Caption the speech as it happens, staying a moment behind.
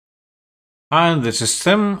Hi, this is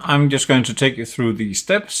Tim. I'm just going to take you through the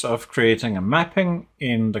steps of creating a mapping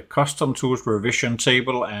in the Custom Tools revision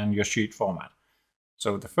table and your sheet format.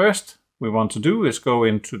 So the first we want to do is go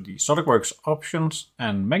into the SOLIDWORKS options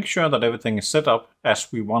and make sure that everything is set up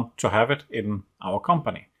as we want to have it in our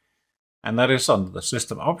company. And that is under the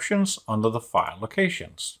System Options under the File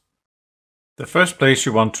Locations. The first place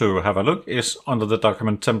you want to have a look is under the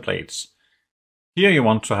Document Templates. Here you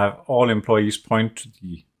want to have all employees point to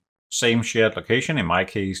the same shared location, in my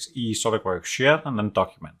case SOLIDWORKS shared, and then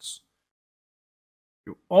Documents.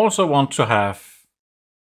 You also want to have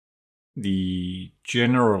the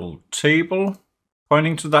general table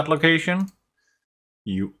pointing to that location.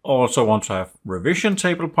 You also want to have revision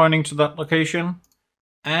table pointing to that location.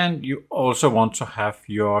 And you also want to have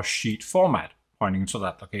your sheet format pointing to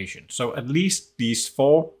that location. So at least these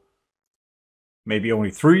four, maybe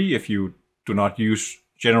only three if you do not use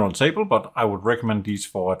general table, but I would recommend these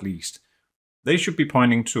four at least. They should be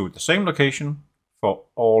pointing to the same location for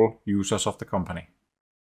all users of the company.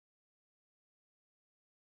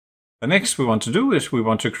 The next we want to do is we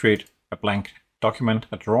want to create a blank document,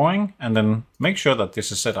 a drawing, and then make sure that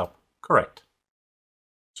this is set up correct.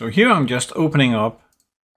 So here I'm just opening up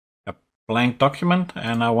a blank document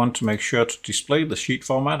and I want to make sure to display the sheet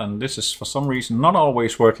format, and this is for some reason not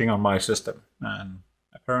always working on my system. And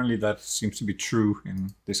apparently that seems to be true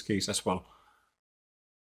in this case as well.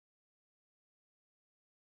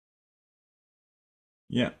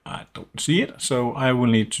 Yeah, I don't see it, so I will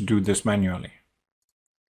need to do this manually.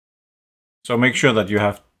 So make sure that you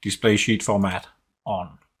have display sheet format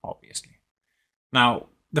on, obviously. Now,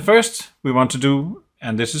 the first we want to do,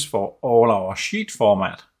 and this is for all our sheet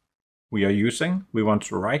format we are using, we want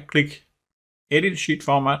to right-click, edit sheet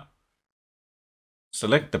format,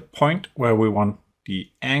 select the point where we want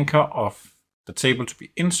the anchor of the table to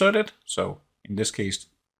be inserted. So in this case,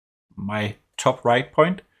 my top right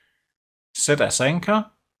point, set as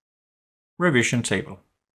anchor, revision table.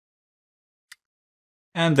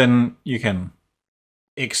 And then you can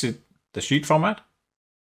exit the sheet format,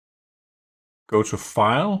 go to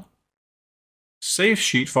File, Save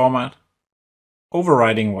Sheet Format,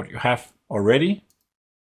 overriding what you have already,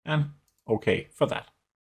 and OK for that.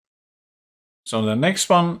 So the next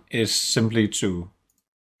one is simply to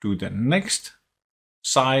do the next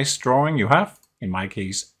size drawing you have, in my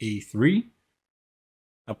case A3,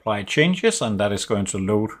 apply changes, and that is going to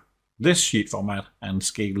load this sheet format and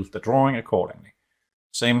scale the drawing accordingly.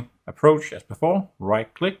 Same approach as before,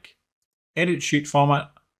 right click, edit sheet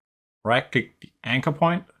format, right click the anchor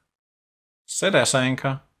point, set as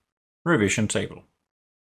anchor, revision table.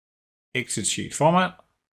 Exit sheet format,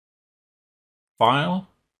 File,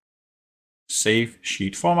 Save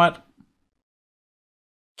Sheet Format,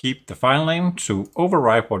 keep the file name to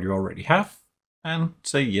override what you already have, and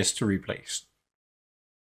say yes to replace.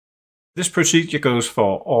 This procedure goes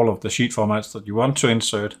for all of the sheet formats that you want to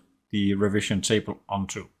insert the revision table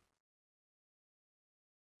onto.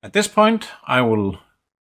 At this point, I will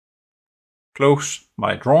close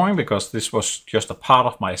my drawing because this was just a part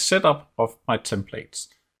of my setup of my templates.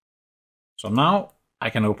 So now I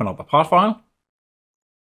can open up a part file.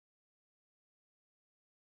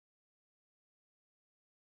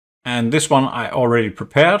 And this one I already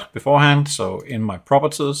prepared beforehand, so in my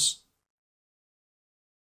properties,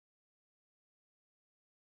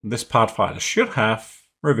 this part file should have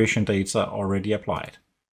revision data already applied.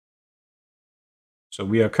 So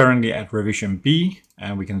we are currently at revision B,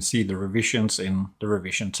 and we can see the revisions in the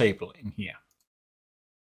revision table in here.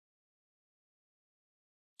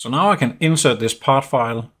 So now I can insert this part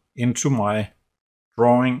file into my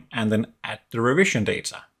drawing and then add the revision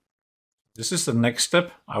data. This is the next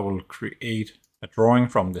step. I will create a drawing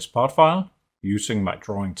from this part file using my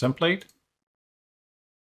drawing template.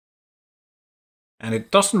 And it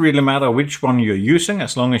doesn't really matter which one you're using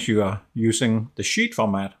as long as you are using the sheet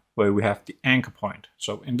format where we have the anchor point.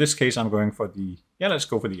 So in this case, I'm going for let's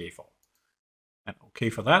go for the A4. And OK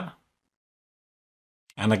for that.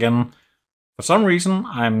 And again, for some reason,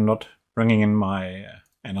 I'm not bringing in my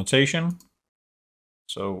annotation.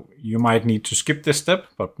 So you might need to skip this step,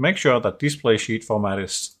 but make sure that display sheet format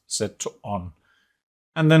is set to on.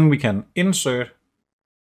 And then we can insert,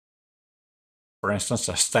 for instance,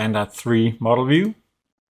 a standard 3 model view.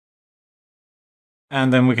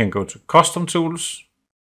 And then we can go to Custom Tools,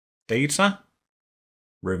 Data,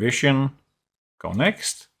 Revision, go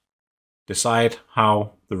next, decide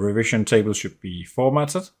how the revision table should be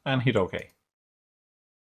formatted, and hit OK.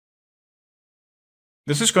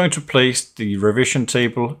 This is going to place the revision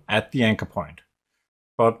table at the anchor point,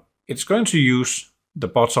 but it's going to use the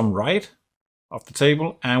bottom right of the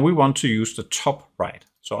table, and we want to use the top right.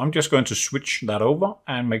 So I'm just going to switch that over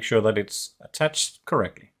and make sure that it's attached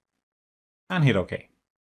correctly. And hit OK.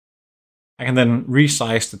 I can then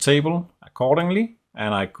resize the table accordingly,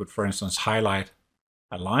 and I could, for instance, highlight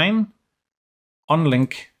a line,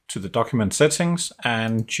 unlink to the document settings,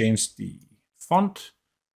 and change the font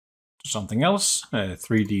to something else,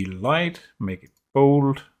 3D light, make it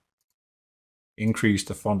bold, increase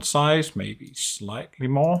the font size, maybe slightly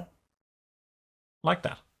more, like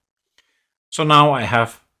that. So now I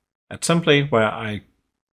have a template where I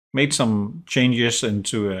made some changes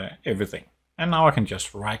into everything. And now I can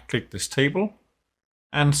just right click this table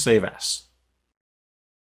and save as.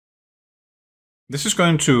 This is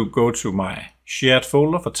going to go to my shared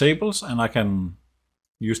folder for tables, and I can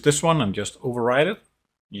use this one and just override it.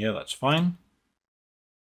 Yeah, that's fine.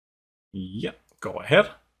 Yep, go ahead.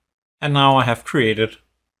 And now I have created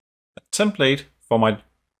a template for my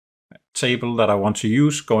table that I want to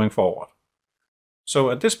use going forward.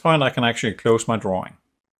 So at this point, I can actually close my drawing.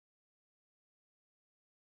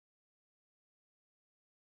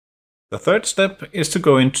 The third step is to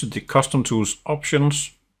go into the Custom Tools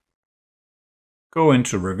options, go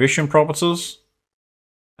into Revision Properties,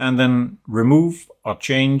 and then remove or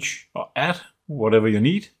change or add whatever you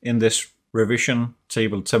need in this revision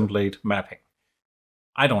table template mapping.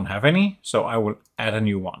 I don't have any, so I will add a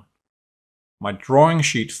new one. My drawing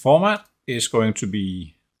sheet format is going to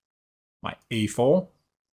be my A4,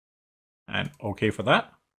 and OK for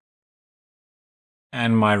that.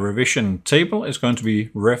 And my revision table is going to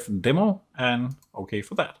be ref demo, and OK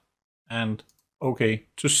for that. And OK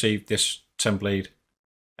to save this template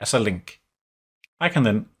as a link. I can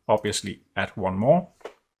then obviously add one more.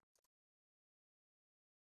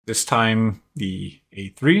 This time the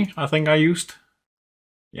A3 I think I used.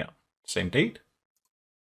 Yeah, same date.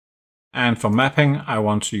 And for mapping, I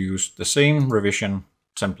want to use the same revision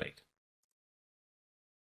template.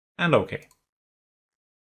 And OK.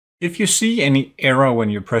 If you see any error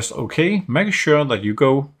when you press OK, make sure that you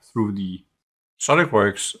go through the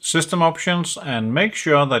SOLIDWORKS system options and make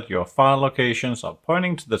sure that your file locations are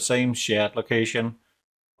pointing to the same shared location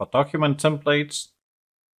for document templates,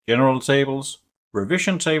 general tables,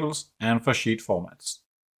 revision tables, and for sheet formats.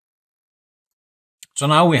 So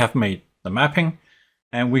now we have made the mapping,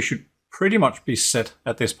 and we should pretty much be set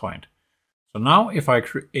at this point. So now if I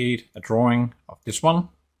create a drawing of this one,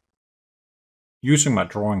 using my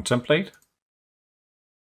drawing template,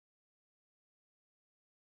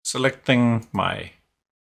 selecting my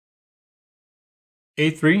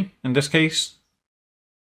A3 in this case.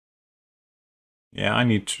 Yeah, I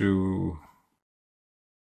need to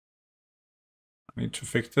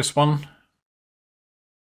fix this one.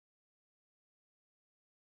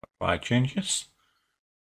 Apply changes.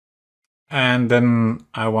 And then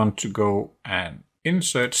I want to go and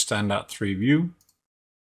insert standard 3 view.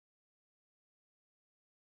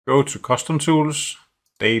 Go to Custom Tools,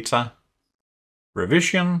 Data,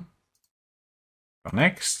 Revision, go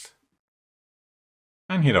Next,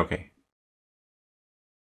 and hit OK.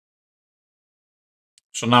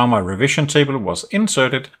 So now my revision table was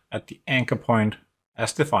inserted at the anchor point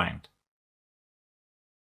as defined.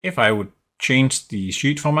 If I would change the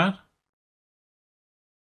sheet format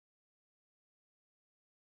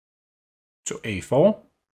to A4,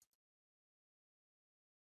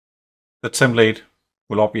 the template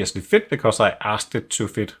will obviously fit because I asked it to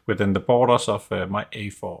fit within the borders of my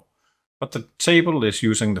A4. But the table is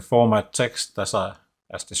using the format text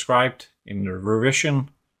as described in the revision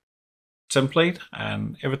template,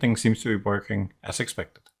 and everything seems to be working as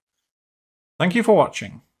expected. Thank you for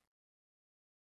watching.